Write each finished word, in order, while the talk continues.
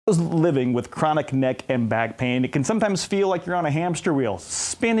Living with chronic neck and back pain, it can sometimes feel like you're on a hamster wheel,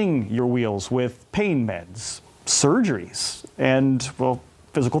 spinning your wheels with pain meds, surgeries, and, well,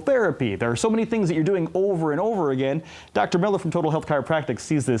 physical therapy. There are so many things that you're doing over and over again. Dr. Miller from Total Health Chiropractic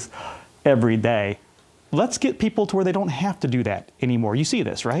sees this every day. Let's get people to where they don't have to do that anymore. You see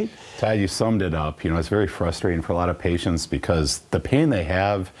this, right? Todd, you summed it up. It's very frustrating for a lot of patients because the pain they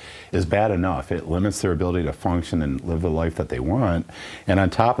have is bad enough. It limits their ability to function and live the life that they want. And on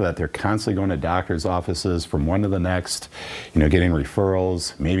top of that, they're constantly going to doctor's offices from one to the next, getting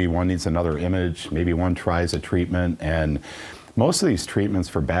referrals. Maybe one needs another image. Maybe one tries a treatment. And most of these treatments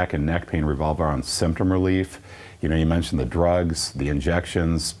for back and neck pain revolve around symptom relief. You mentioned the drugs, the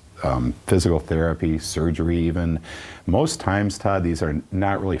injections, physical therapy, surgery even. Most times, Todd, these are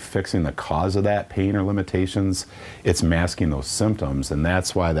not really fixing the cause of that pain or limitations. It's masking those symptoms, and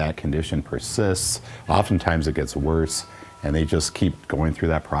that's why that condition persists. Oftentimes it gets worse, and they just keep going through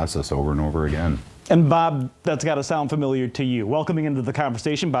that process over and over again. And Bob, that's got to sound familiar to you. Welcoming into the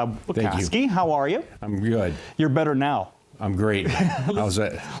conversation, Bob Wykoski. How are you? I'm good. You're better now. I'm great. How's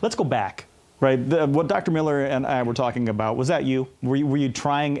that? Let's go back. Right, what Dr. Miller and I were talking about, was that you? Were you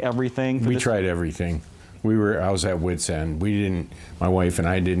trying everything? We tried everything. I was at wit's end. My wife and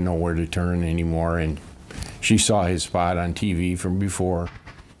I didn't know where to turn anymore, and she saw his spot on TV from before,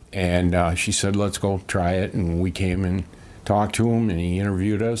 and she said, let's go try it, and we came and talked to him, and he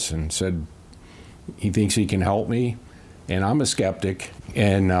interviewed us and said he thinks he can help me, and I'm a skeptic,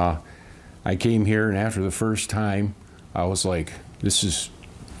 and I came here, and after the first time, I was like, this is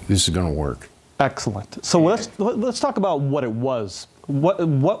going to work. Excellent. So let's talk about what it was.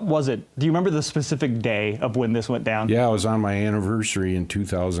 What was it? Do you remember the specific day of when this went down? Yeah, it was on my anniversary in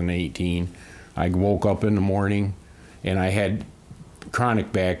 2018. I woke up in the morning and I had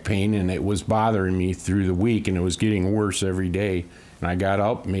chronic back pain, and it was bothering me through the week, and it was getting worse every day. And I got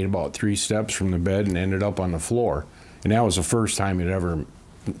up, made about 3 steps from the bed, and ended up on the floor. And that was the first time it ever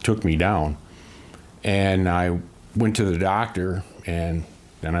took me down. And I went to the doctor, and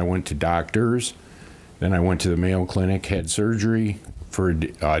then I went to doctors, then I went to the Mayo Clinic, had surgery for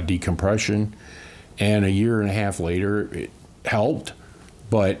decompression, and 1.5 years later it helped,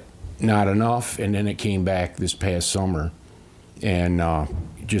 but not enough, and then it came back this past summer, and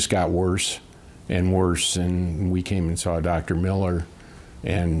it just got worse and worse, and we came and saw Dr. Miller,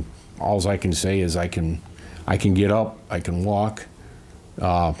 and all I can say is I can get up, I can walk,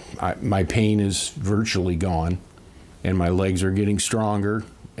 my pain is virtually gone, and my legs are getting stronger,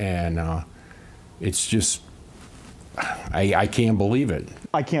 and it's just, I can't believe it.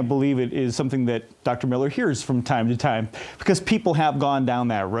 I can't believe it is something that Dr. Miller hears from time to time, because people have gone down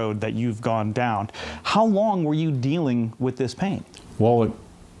that road that you've gone down. How long were you dealing with this pain? Well,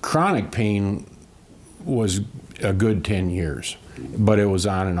 chronic pain was a good 10 years, but it was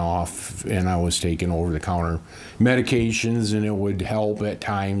on and off, and I was taking over-the-counter medications, and it would help at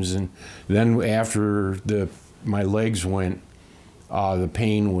times, and then after my legs went, the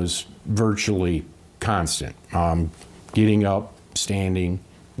pain was virtually constant. Getting up, standing,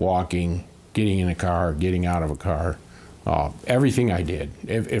 walking, getting in a car, getting out of a car, everything I did,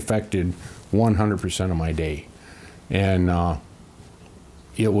 it affected 100% of my day. And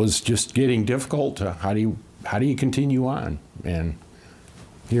it was just getting difficult to, how do you continue on? And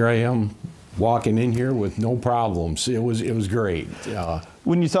here I am walking in here with no problems. It was great.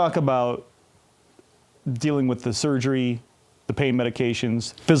 When you talk about dealing with the surgery, the pain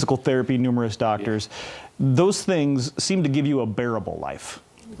medications, physical therapy, numerous doctors, those things seem to give you a bearable life,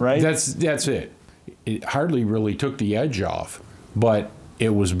 right? That's it. It hardly really took the edge off, but it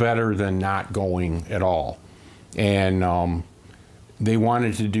was better than not going at all. And they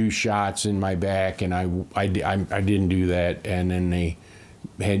wanted to do shots in my back, and I didn't do that. And then they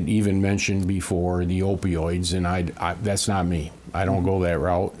had even mentioned before the opioids, and that's not me. I don't go that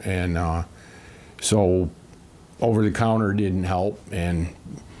route. And so over-the-counter didn't help, and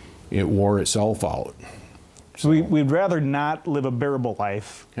it wore itself out. So we'd rather not live a bearable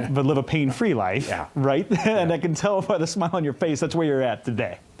life, but live a pain-free life, yeah. Right? And I can tell by the smile on your face, that's where you're at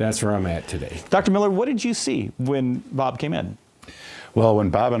today. That's where I'm at today. Dr. Miller, what did you see when Bob came in? Well, when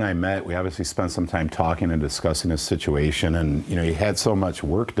Bob and I met, we obviously spent some time talking and discussing his situation, and he had so much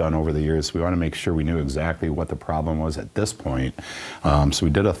work done over the years, we want to make sure we knew exactly what the problem was at this point. So we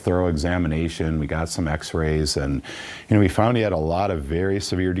did a thorough examination, we got some x-rays, and we found he had a lot of very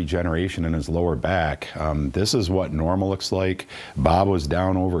severe degeneration in his lower back. This is what normal looks like. Bob was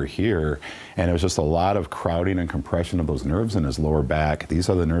down over here, and it was just a lot of crowding and compression of those nerves in his lower back. These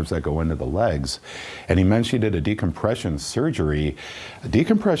are the nerves that go into the legs. And he mentioned he did a decompression surgery.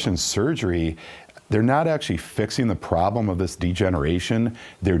 Decompression surgery they're not actually fixing the problem of this degeneration.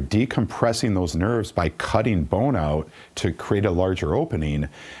 They're decompressing those nerves by cutting bone out to create a larger opening,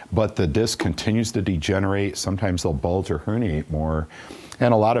 but the disc continues to degenerate. Sometimes they'll bulge or herniate more.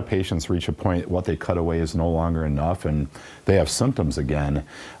 And a lot of patients reach a point what they cut away is no longer enough, and they have symptoms again.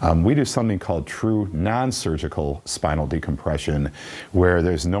 We do something called true non-surgical spinal decompression, where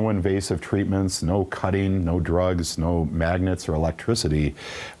there's no invasive treatments, no cutting, no drugs, no magnets or electricity,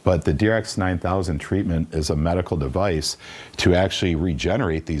 but the DRX 9000 treatment is a medical device to actually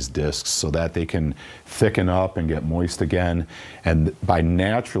regenerate these discs so that they can thicken up and get moist again. And by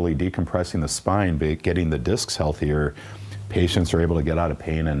naturally decompressing the spine, getting the discs healthier, patients are able to get out of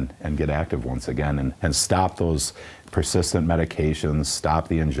pain and get active once again and stop those persistent medications, stop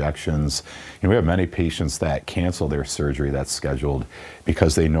the injections. You know, we have many patients that cancel their surgery that's scheduled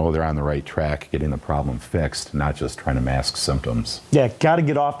because they know they're on the right track getting the problem fixed, not just trying to mask symptoms. Yeah, got to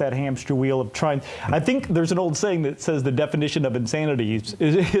get off that hamster wheel of trying. I think there's an old saying that says the definition of insanity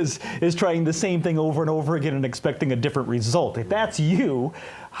is trying the same thing over and over again and expecting a different result. If that's you,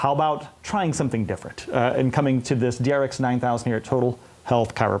 how about trying something different and coming to this DRX 9000 here at Total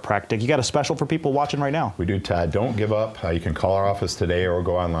Health Chiropractic? You got a special for people watching right now? We do, Todd. Don't give up. You can call our office today or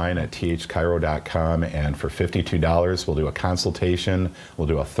go online at thchiro.com, and for $52, we'll do a consultation. We'll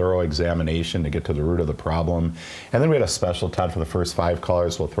do a thorough examination to get to the root of the problem. And then we had a special, Todd, for the first 5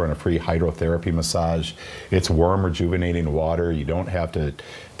 callers. We'll throw in a free hydrotherapy massage. It's warm, rejuvenating water. You don't have to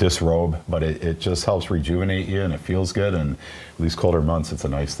disrobe, but it just helps rejuvenate you, and it feels good. And these colder months, it's a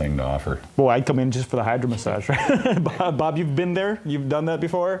nice thing to offer. Boy, I'd come in just for the hydro massage, right? Bob, you've been there? You've done that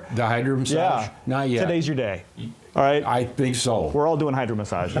before? The hydro massage? Yeah. Not yet. Today's your day. All right? I think so. We're all doing hydro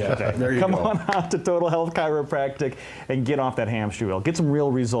massage today. There you Come go. on out to Total Health Chiropractic and get off that hamster wheel. Get some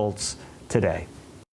real results today.